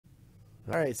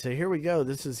All right, so here we go.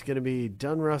 This is going to be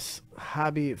Donruss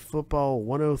Hobby Football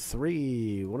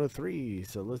 103. 103.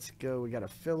 So let's go. We got a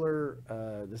filler.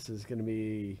 This is going to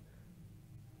be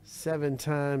 7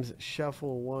 times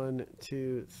shuffle. 1,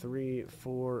 2, 3,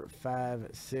 4, 5,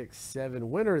 6, 7.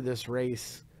 Winner of this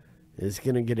race is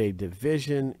going to get a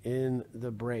division in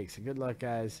the breaks. So good luck,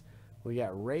 guys. We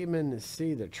got Raymond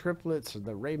C, the triplets, or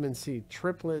the Raymond C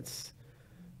triplets.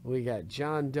 We got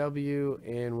John W.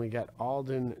 and we got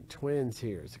Alden twins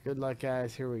here. So good luck,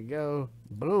 guys. Here we go.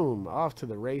 Boom. Off to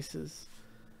the races.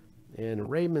 And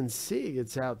Raymond C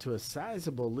gets out to a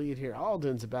sizable lead here.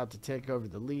 Alden's about to take over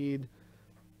the lead.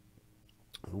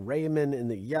 Raymond in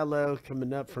the yellow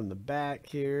coming up from the back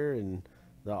here. And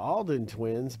the Alden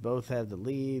twins both have the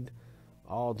lead.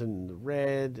 Alden in the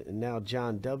red, and now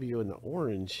John W. in the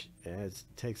orange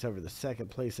takes over the second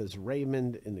place as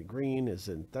Raymond in the green is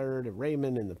in third.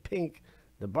 Raymond in the pink,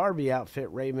 the Barbie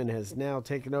outfit. Raymond has now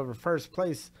taken over first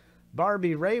place.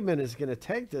 Barbie Raymond is going to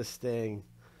take this thing.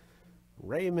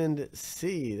 Raymond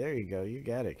C. There you go. You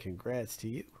got it. Congrats to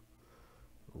you.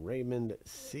 Raymond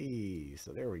C.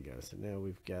 So there we go. So now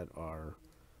we've got our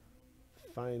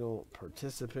final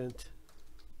participant.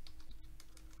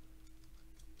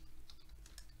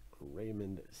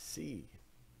 Raymond C.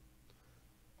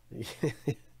 All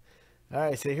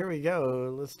right, so here we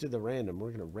go. Let's do the random. We're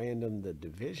going to random the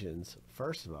divisions.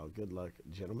 First of all, good luck,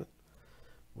 gentlemen,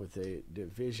 with a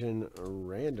division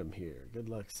random here. Good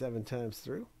luck 7 times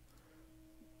through.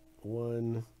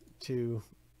 1, 2,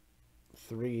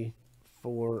 3,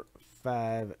 4,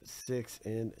 5, 6,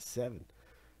 and 7.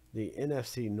 The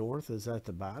NFC North is at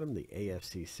the bottom. The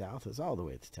AFC South is all the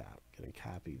way at the top. Going to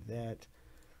copy that.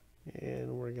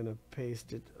 And we're going to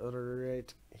paste it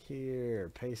right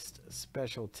here. Paste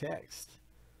special text.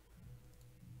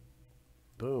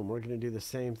 Boom. We're going to do the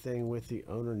same thing with the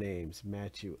owner names.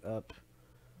 Match you up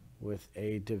with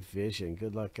a division.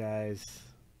 Good luck, guys.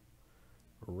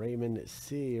 Raymond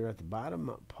C, you're at the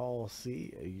bottom. Paul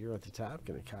C, you're at the top.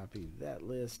 Going to copy that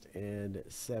list and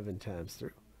 7 times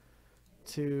through.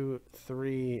 2,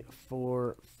 3,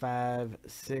 4, 5,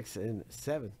 6, and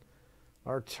 7.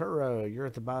 Arturo, you're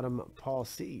at the bottom. Paul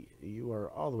C, you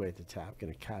are all the way at the top.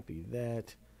 Going to copy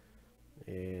that.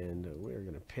 And we're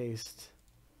going to paste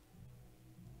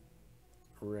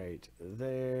right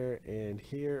there. And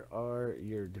here are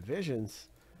your divisions.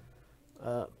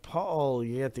 Paul,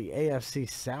 you got the AFC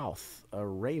South.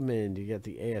 Raymond, you got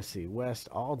the AFC West.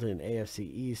 Alden, AFC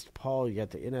East. Paul, you got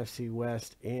the NFC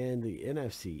West and the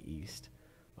NFC East.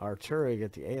 Arturo, you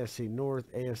got the AFC North,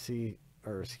 NFC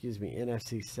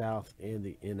South and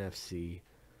the NFC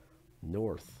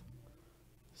North.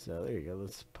 So there you go.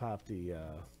 Let's pop the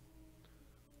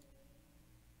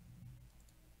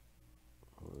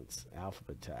let's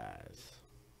alphabetize.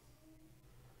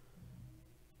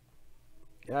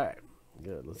 All right,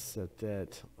 good. Let's set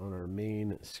that on our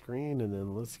main screen and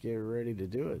then let's get ready to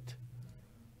do it.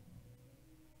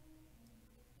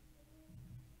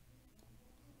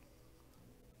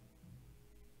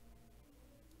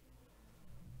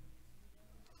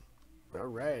 All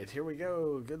right, here we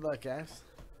go. Good luck, guys.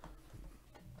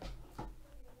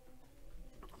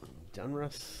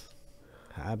 Donruss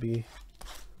Hobby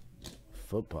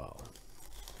Football.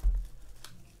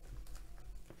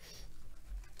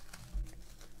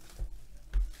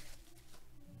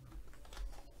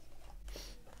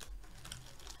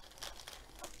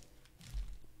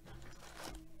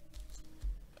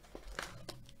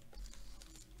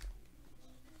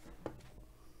 All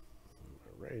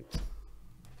right.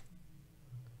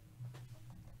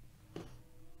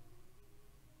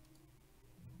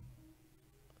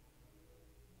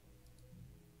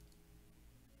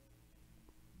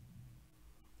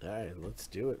 All right, let's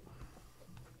do it.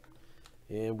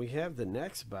 And we have the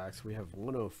next box. We have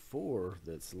 104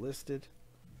 that's listed.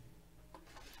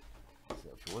 So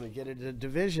if you want to get into a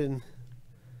division,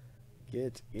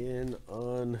 get in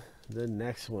on the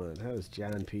next one. How does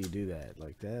John P do that?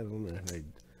 Like that? I don't know.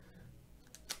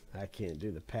 I can't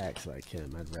do the packs like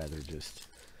him. I'd rather just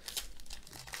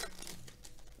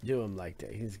do him like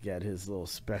that. He's got his little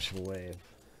special way.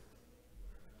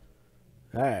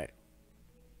 All right.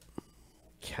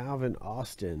 Calvin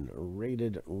Austin,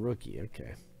 rated rookie.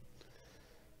 Okay.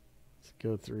 Let's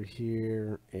go through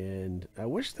here. And I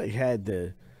wish they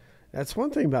had that's one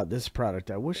thing about this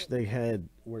product. I wish they had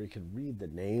where you could read the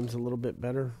names a little bit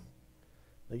better.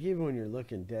 Like even when you're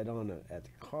looking dead on at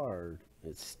the card,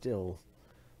 it's still,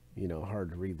 hard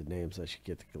to read the names unless you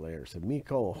get the glare. So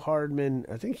Mecole Hardman,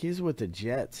 I think he's with the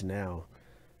Jets now.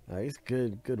 He's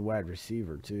good wide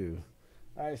receiver too.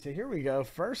 All right, so here we go.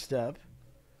 First up,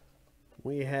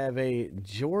 We have a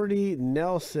Jordy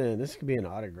Nelson. This could be an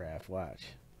autograph. Watch.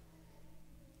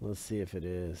 Let's see if it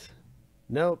is.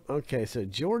 Nope. Okay, so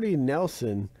Jordy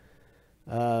Nelson,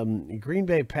 Green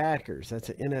Bay Packers. That's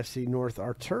an NFC North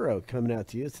Arturo coming out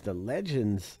to you. It's the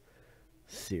Legends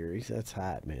series. That's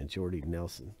hot, man. Jordy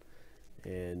Nelson.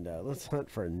 And let's hunt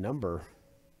for a number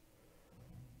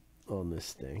on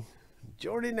this thing.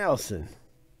 Jordy Nelson.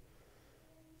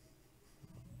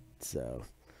 So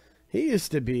he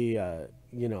used to be,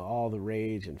 you know, all the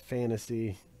rage in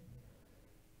fantasy.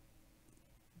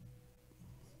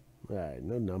 All right,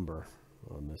 no number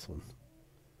on this one.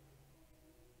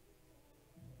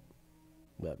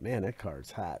 But man, that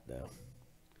card's hot though.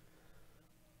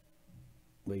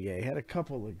 But yeah, he had a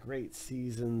couple of great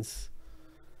seasons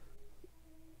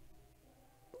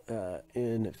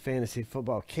in fantasy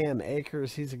football. Cam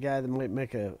Akers, he's a guy that might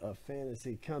make a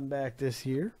fantasy comeback this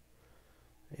year.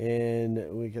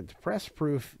 And we get the press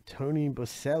proof Tony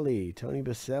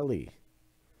Boselli.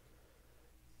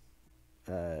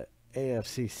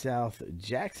 AFC South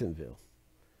Jacksonville.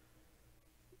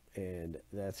 And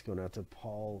that's going out to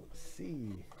Paul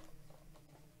C.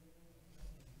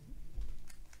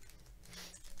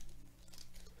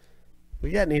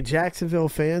 We got any Jacksonville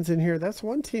fans in here? That's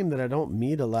one team that I don't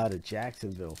meet a lot of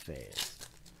Jacksonville fans.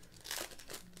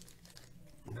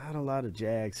 Not a lot of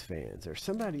Jags fans. There's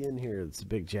somebody in here that's a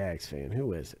big Jags fan.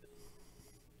 Who is it?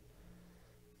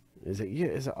 Is it you?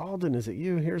 Is it Alden? Is it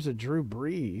you? Here's a Drew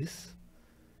Brees.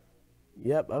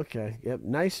 Yep, okay. Yep,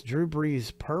 nice Drew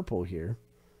Brees purple here.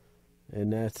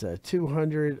 And that's a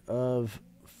 200 of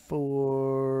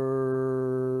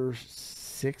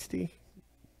 460.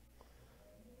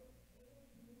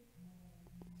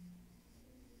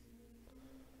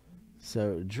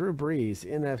 So, Drew Brees,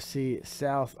 NFC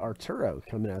South Arturo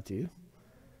coming out to you.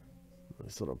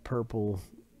 This little purple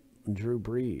Drew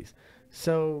Brees.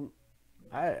 So,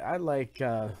 I like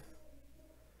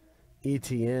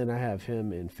ETN. I have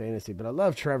him in fantasy, but I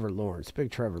love Trevor Lawrence.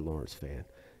 Big Trevor Lawrence fan.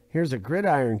 Here's a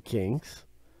Gridiron Kings.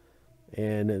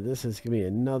 And this is going to be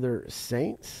another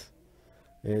Saints.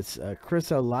 It's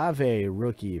Chris Olave,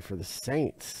 rookie for the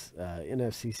Saints.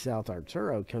 NFC South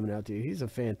Arturo coming out to you. He's a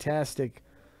fantastic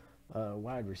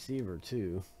wide receiver,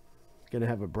 too. Going to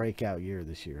have a breakout year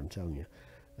this year, I'm telling you.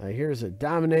 Here's a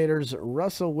Dominators,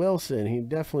 Russell Wilson. He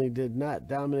definitely did not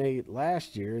dominate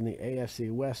last year in the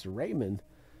AFC West. Raymond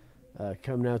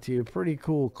coming out to you. Pretty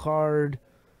cool card.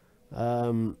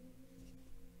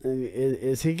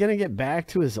 Is he going to get back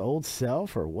to his old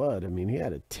self or what? I mean, he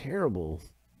had a terrible,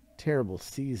 terrible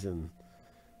season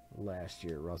last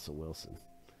year, Russell Wilson.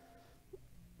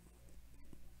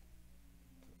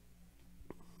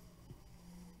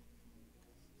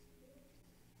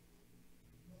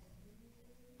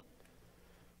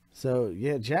 So,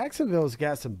 yeah, Jacksonville's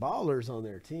got some ballers on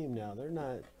their team now. They're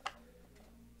not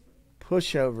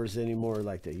pushovers anymore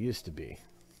like they used to be.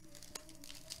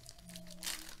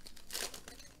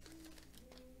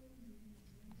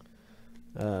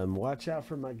 Watch out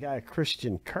for my guy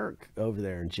Christian Kirk over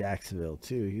there in Jacksonville,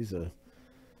 too. I'm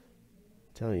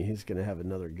telling you, he's going to have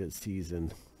another good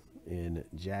season in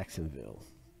Jacksonville.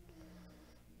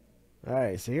 All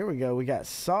right, so here we go. We got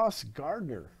Sauce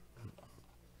Gardner.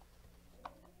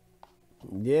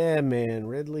 Yeah, man,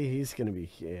 Ridley, he's going to be,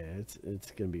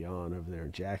 it's going to be on over there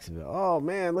in Jacksonville. Oh,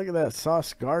 man, look at that.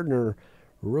 Sauce Gardner,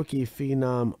 rookie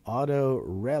phenom auto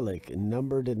relic,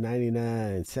 numbered at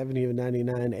 99, 70 of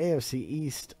 99, AFC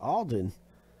East, Alden,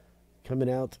 coming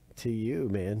out to you,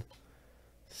 man.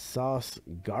 Sauce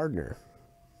Gardner.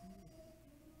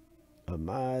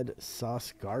 Ahmad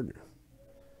Sauce Gardner.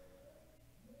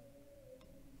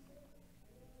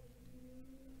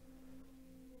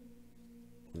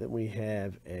 Then we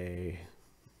have a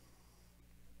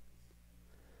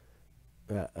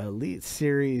Elite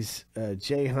Series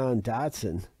Jahan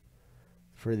Dotson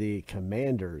for the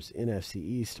Commanders, NFC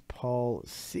East, Paul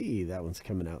C. That one's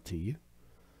coming out to you.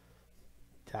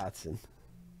 Dotson.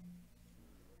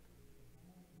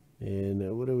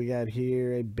 And what do we got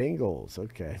here? A Bengals.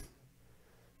 Okay.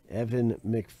 Evan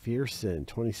McPherson,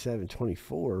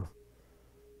 27-24.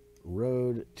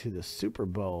 Road to the Super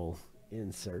Bowl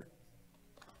insert.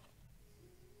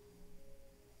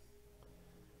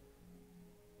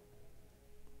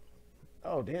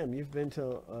 Oh, damn, you've been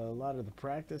to a lot of the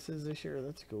practices this year?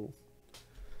 That's cool.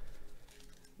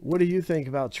 What do you think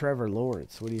about Trevor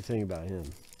Lawrence? What do you think about him?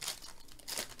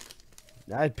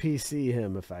 I'd PC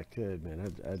him if I could,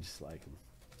 man. I just like him.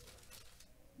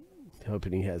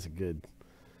 Hoping he has a good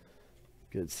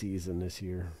season this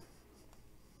year.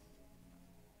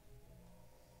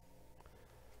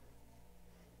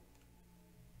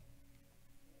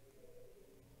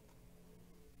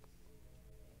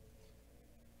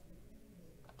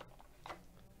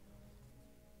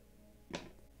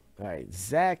 All right,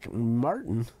 Zach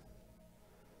Martin.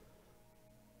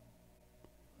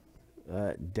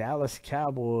 Dallas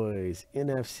Cowboys,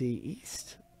 NFC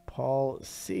East. Paul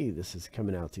C. This is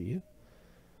coming out to you.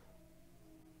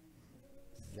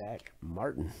 Zach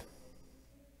Martin.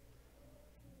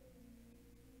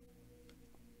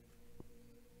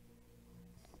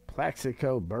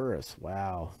 Plaxico Burress.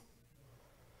 Wow.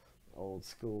 Old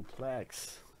school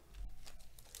Plex.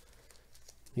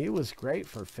 He was great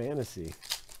for fantasy.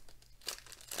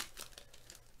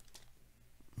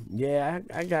 Yeah,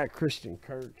 I got Christian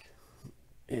Kirk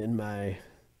in my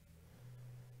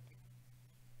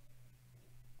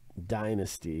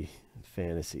dynasty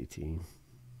fantasy team.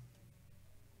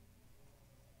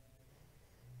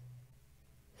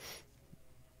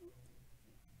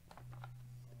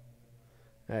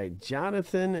 All right,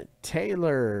 Jonathan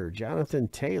Taylor. Jonathan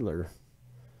Taylor.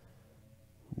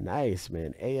 Nice,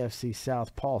 man. AFC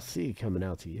South, Paul C. coming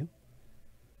out to you.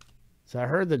 So I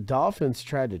heard the Dolphins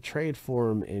tried to trade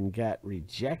for him and got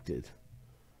rejected.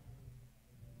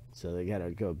 So they got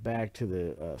to go back to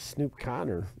the Snoop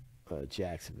Connor,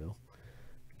 Jacksonville.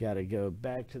 Got to go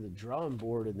back to the drawing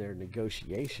board in their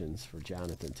negotiations for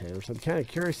Jonathan Taylor. So I'm kind of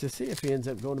curious to see if he ends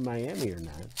up going to Miami or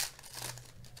not.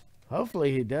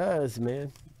 Hopefully he does,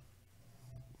 man.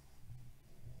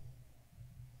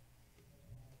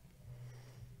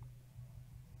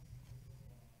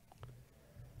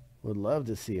 Would love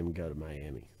to see him go to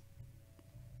Miami.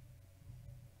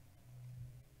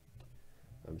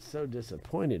 I'm so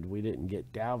disappointed we didn't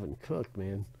get Dalvin Cook,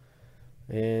 man.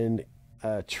 And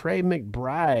Trey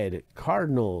McBride,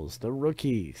 Cardinals, the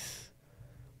rookies.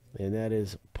 And that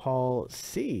is Paul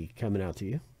C. coming out to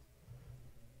you.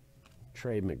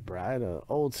 Trey McBride,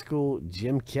 old school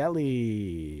Jim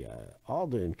Kelly,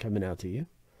 Alden coming out to you.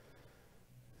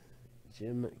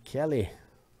 Jim Kelly.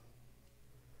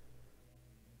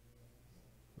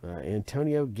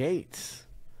 Antonio Gates.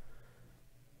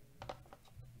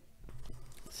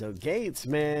 So Gates,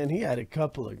 man, he had a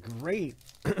couple of great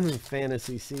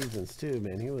fantasy seasons too,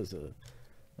 man. He was an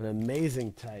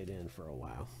amazing tight end for a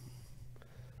while.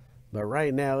 But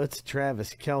right now it's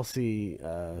Travis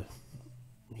Kelce.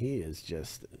 He is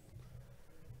just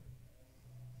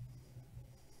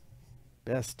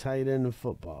best tight end in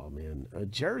football, man.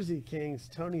 Jersey Kings,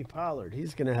 Tony Pollard.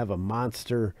 He's going to have a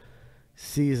monster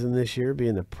season this year,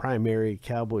 being the primary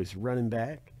Cowboys running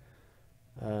back.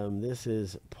 This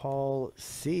is Paul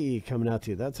C. coming out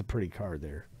to you. That's a pretty card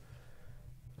there.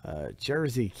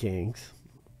 Jersey Kings.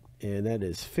 And that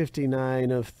is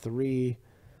 59 of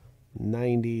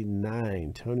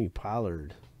 399. Tony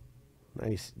Pollard.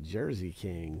 Nice Jersey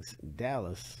Kings.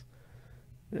 Dallas.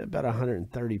 About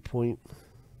 130 point.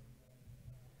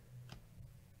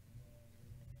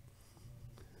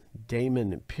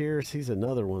 Damon Pierce. He's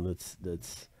another one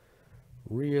that's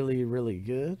really, really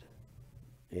good.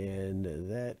 And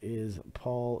that is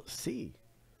Paul C.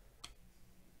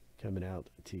 coming out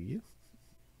to you.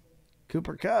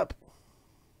 Cooper Kupp.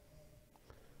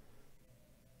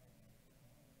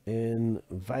 And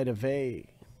Vita Vea.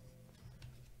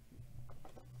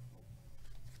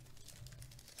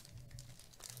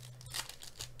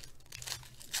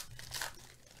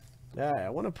 All right, I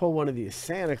want to pull one of these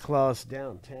Santa Claus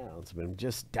downtowns, but I'm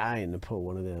just dying to pull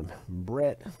one of them.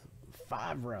 Brett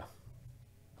Favre.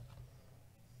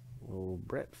 Oh,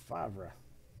 Brett Favre.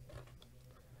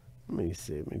 Let me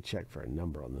see. Let me check for a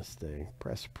number on this thing.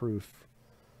 Press proof.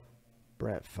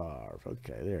 Brett Favre.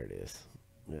 Okay, there it is.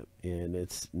 Yep. And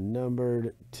it's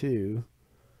numbered to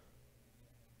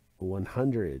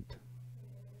 100.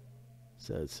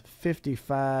 So it's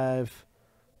 55.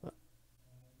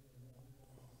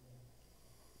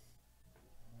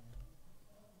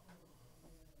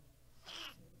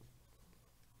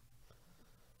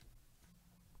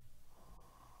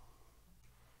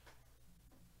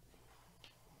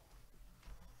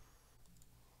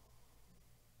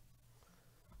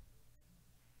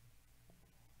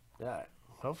 All right.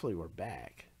 Hopefully we're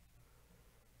back.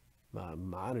 My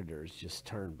monitors just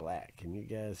turned black. Can you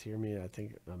guys hear me? I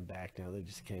think I'm back now. They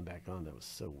just came back on. That was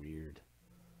so weird.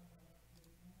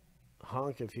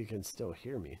 Honk if you can still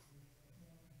hear me.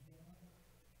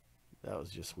 That was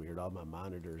just weird. All my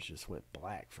monitors just went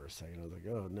black for a second. I was like,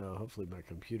 oh no, hopefully my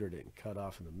computer didn't cut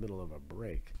off in the middle of a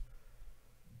break.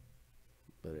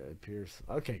 But it appears,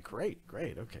 okay, great.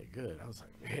 Okay, good. I was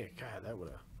like, man, God, that would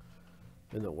have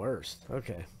been the worst.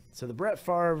 Okay. So the Brett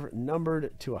Favre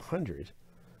numbered to 100.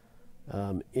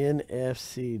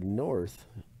 NFC North.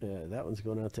 That one's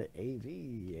going out to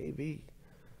AV.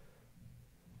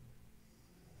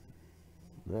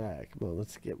 All right, come on.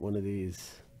 Let's get one of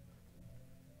these.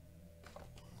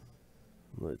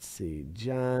 Let's see.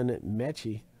 John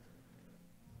Mechie.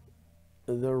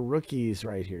 the rookies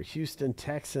right here. Houston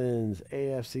Texans,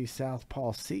 AFC South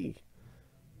Paul C.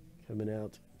 Coming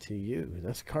out to you.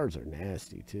 Those cards are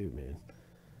nasty too, man.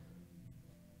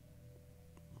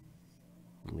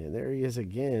 And there he is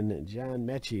again, John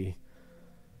Mechie.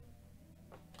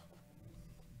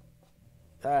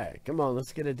 All right, come on,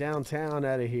 let's get a downtown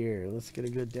out of here. Let's get a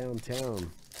good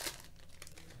downtown.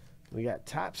 We got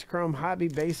Topps Chrome Hobby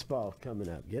Baseball coming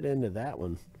up. Get into that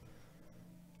one.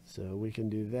 So we can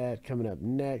do that coming up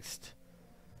next.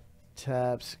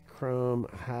 Topps Chrome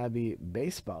Hobby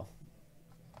Baseball.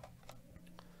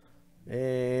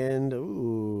 And,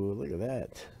 ooh, look at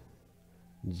that.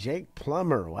 Jake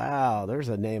Plummer. Wow, there's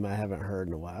a name I haven't heard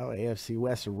in a while. AFC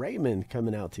West Raymond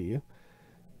coming out to you.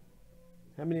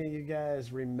 How many of you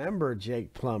guys remember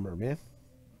Jake Plummer, man?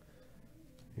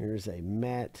 Here's a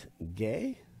Matt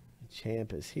Gay.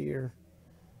 Champ is here.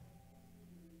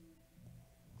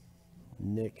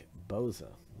 Nick Boza.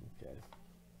 Okay.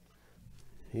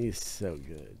 He's so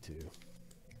good, too.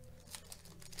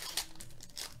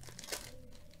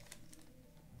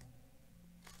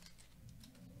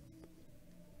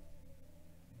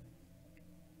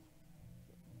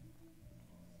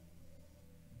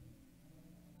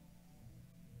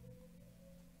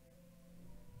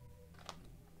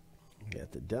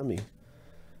 Got the dummy.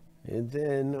 And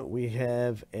then we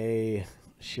have a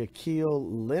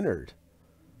Shaquille Leonard.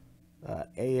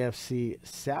 AFC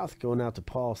South going out to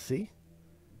Paul C.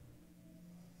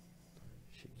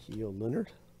 Shaquille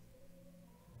Leonard.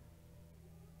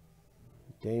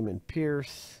 Damon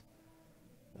Pierce.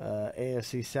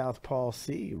 AFC South Paul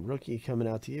C. Rookie coming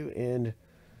out to you. And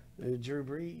Drew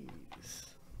Brees.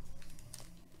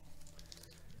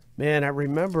 Man, I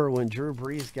remember when Drew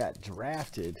Brees got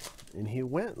drafted, and he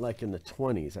went like in the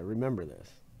 20s. I remember this.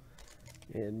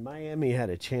 And Miami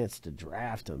had a chance to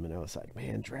draft him, and I was like,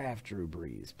 man, draft Drew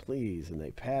Brees, please. And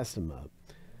they passed him up.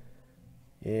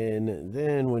 And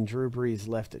then when Drew Brees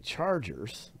left the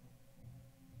Chargers,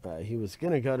 he was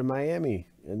going to go to Miami.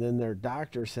 And then their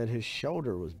doctor said his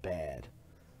shoulder was bad.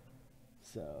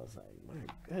 So I was like,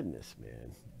 my goodness,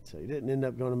 man. So he didn't end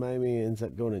up going to Miami. He ends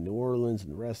up going to New Orleans,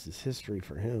 and the rest is history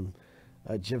for him.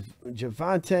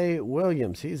 Javonte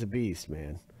Williams, he's a beast,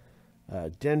 man.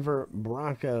 Denver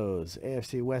Broncos,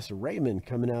 AFC West Raymond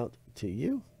coming out to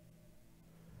you.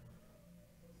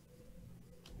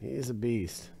 He's a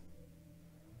beast.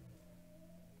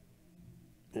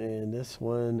 And this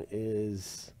one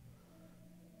is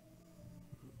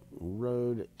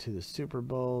Road to the Super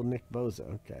Bowl, Nick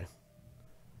Boza. Okay.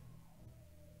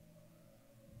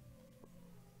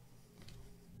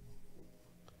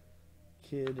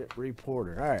 Kid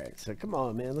Reporter. All right, so come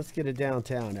on, man. Let's get a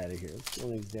downtown out of here. Let's get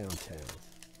one of these downtowns.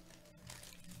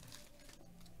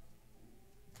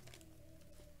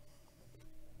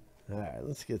 All right,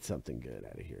 let's get something good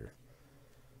out of here.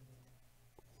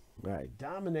 All right,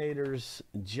 Dominators,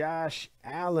 Josh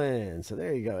Allen. So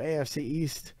there you go, AFC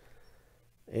East.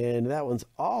 And that one's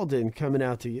Alden coming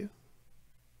out to you.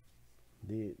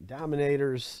 The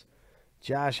Dominators,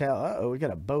 Josh Allen. Uh-oh, we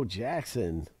got a Bo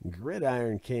Jackson.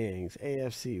 Gridiron Kings,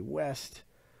 AFC West.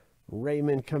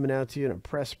 Raymond coming out to you in a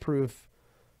press proof.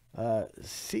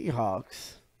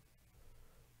 Seahawks.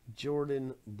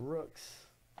 Jordan Brooks.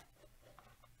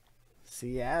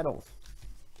 Seattle.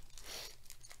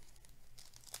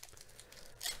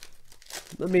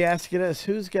 Let me ask you this.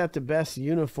 Who's got the best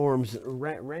uniforms?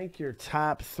 Rank your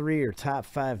top 3 or top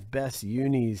 5 best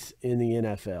unis in the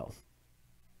NFL.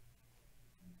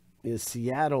 Is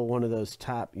Seattle one of those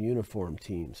top uniform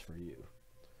teams for you?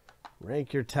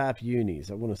 Rank your top unis.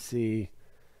 I want to see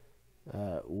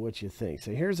what you think.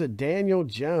 So here's a Daniel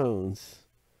Jones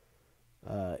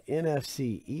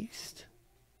NFC East.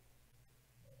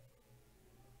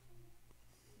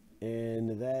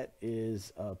 And that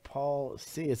is Paul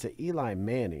C. It's an Eli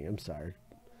Manning. I'm sorry.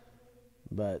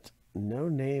 But no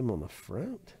name on the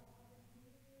front.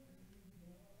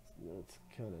 That's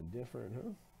kind of different,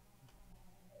 huh?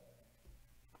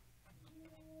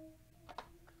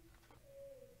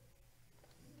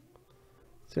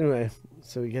 So anyway,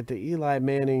 so we get the Eli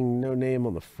Manning, no name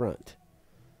on the front.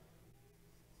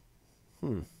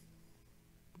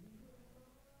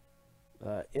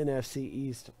 NFC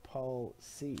East, Paul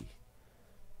C.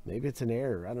 Maybe it's an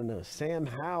error. I don't know. Sam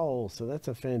Howell. So that's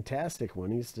a fantastic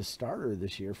one. He's the starter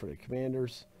this year for the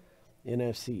Commanders.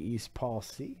 NFC East, Paul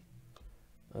C.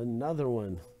 Another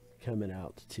one coming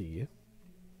out to you.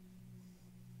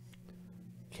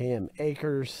 Cam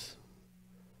Akers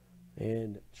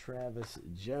and Travis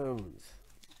Jones.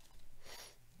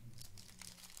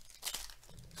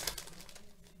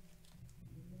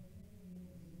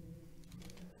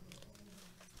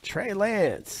 Trey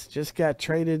Lance just got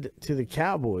traded to the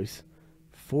Cowboys.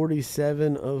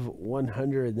 47 of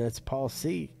 100. That's Paul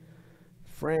C.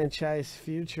 Franchise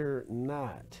future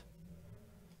not.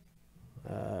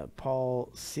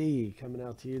 Paul C. coming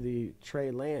out to you, the Trey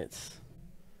Lance.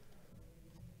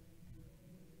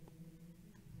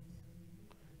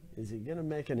 Is he going to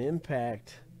make an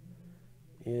impact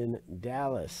in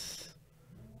Dallas?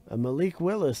 Malik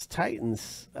Willis,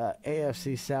 Titans,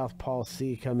 AFC South, Paul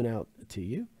C. coming out to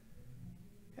you.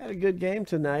 Had a good game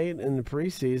tonight in the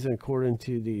preseason, according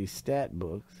to the stat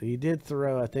book. So he did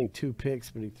throw, I think, 2 picks,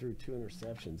 but he threw 2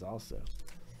 interceptions also.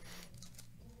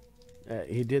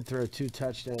 He did throw 2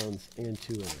 touchdowns and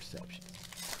 2 interceptions.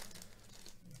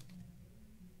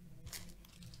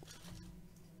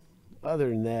 Other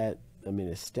than that, I mean,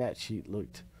 his stat sheet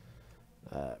looked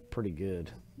pretty good.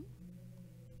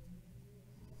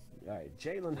 All right,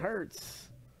 Jalen Hurts.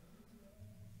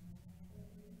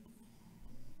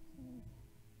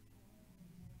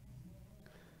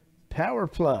 Power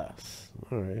Plus.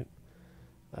 All right.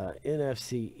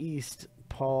 NFC East,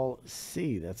 Paul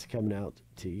C. That's coming out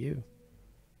to you.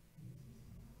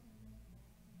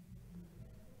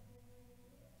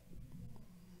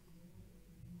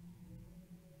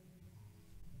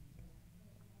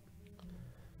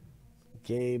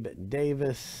 Gabe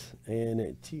Davis and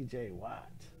TJ Watt.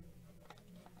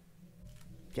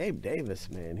 Gabe Davis,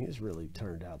 man, he's really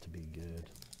turned out to be good.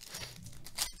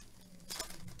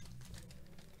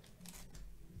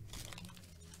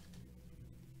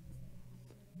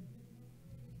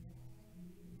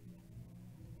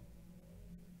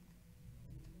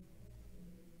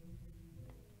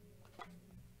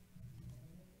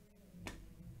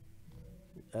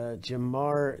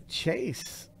 Jamar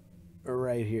Chase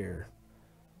right here.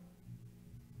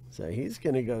 So he's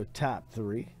going to go top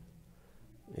 3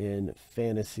 in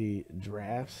fantasy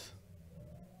drafts.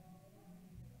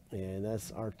 And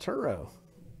that's Arturo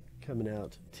coming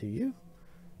out to you.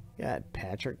 Got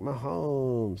Patrick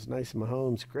Mahomes. Nice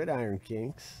Mahomes Gridiron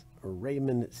Kings.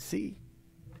 Raymond C.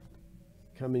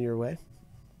 coming your way.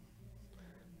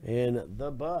 And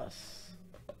the bus.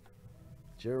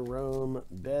 Jerome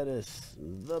Bettis,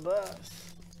 the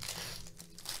bus.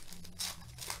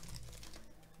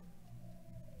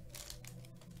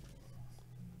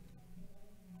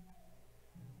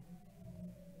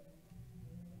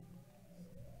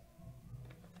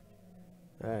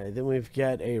 All right, then we've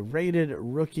got a rated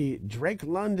rookie, Drake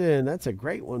London. That's a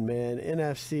great one, man.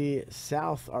 NFC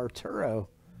South, Arturo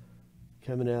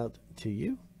coming out to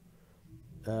you.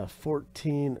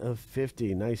 14 of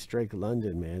 50. Nice Drake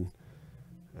London, man.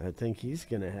 I think he's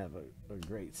going to have a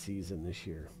great season this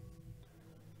year.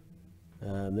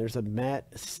 There's a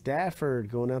Matt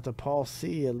Stafford going out to Paul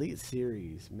C. Elite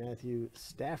Series. Matthew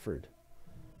Stafford.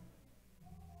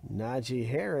 Najee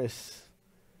Harris.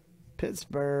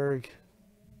 Pittsburgh.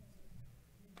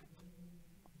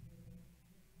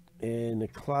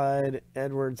 And Clyde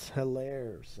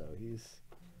Edwards-Helaire. So he's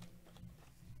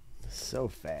so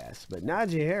fast. But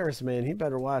Najee Harris, man, he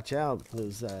better watch out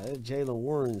because Jaylen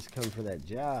Warren's come for that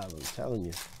job. I'm telling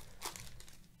you.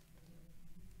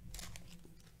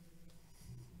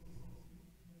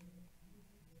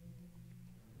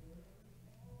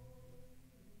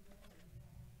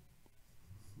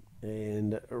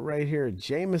 And right here,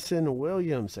 Jameson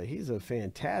Williams. So he's a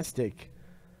fantastic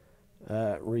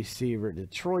receiver.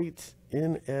 Detroit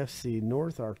NFC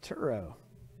North, Arturo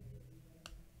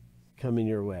coming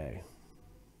your way.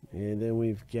 And then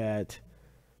we've got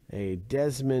a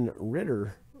Desmond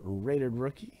Ridder rated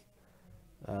rookie.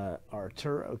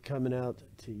 Arturo coming out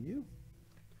to you.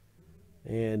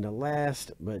 And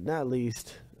last but not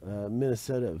least,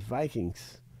 Minnesota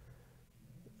Vikings.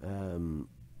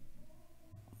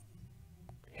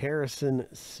 Harrison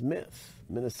Smith,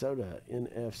 Minnesota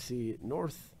NFC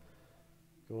North,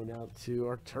 going out to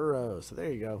Arturo. So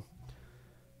there you go.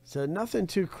 So nothing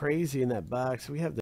too crazy in that box. We have the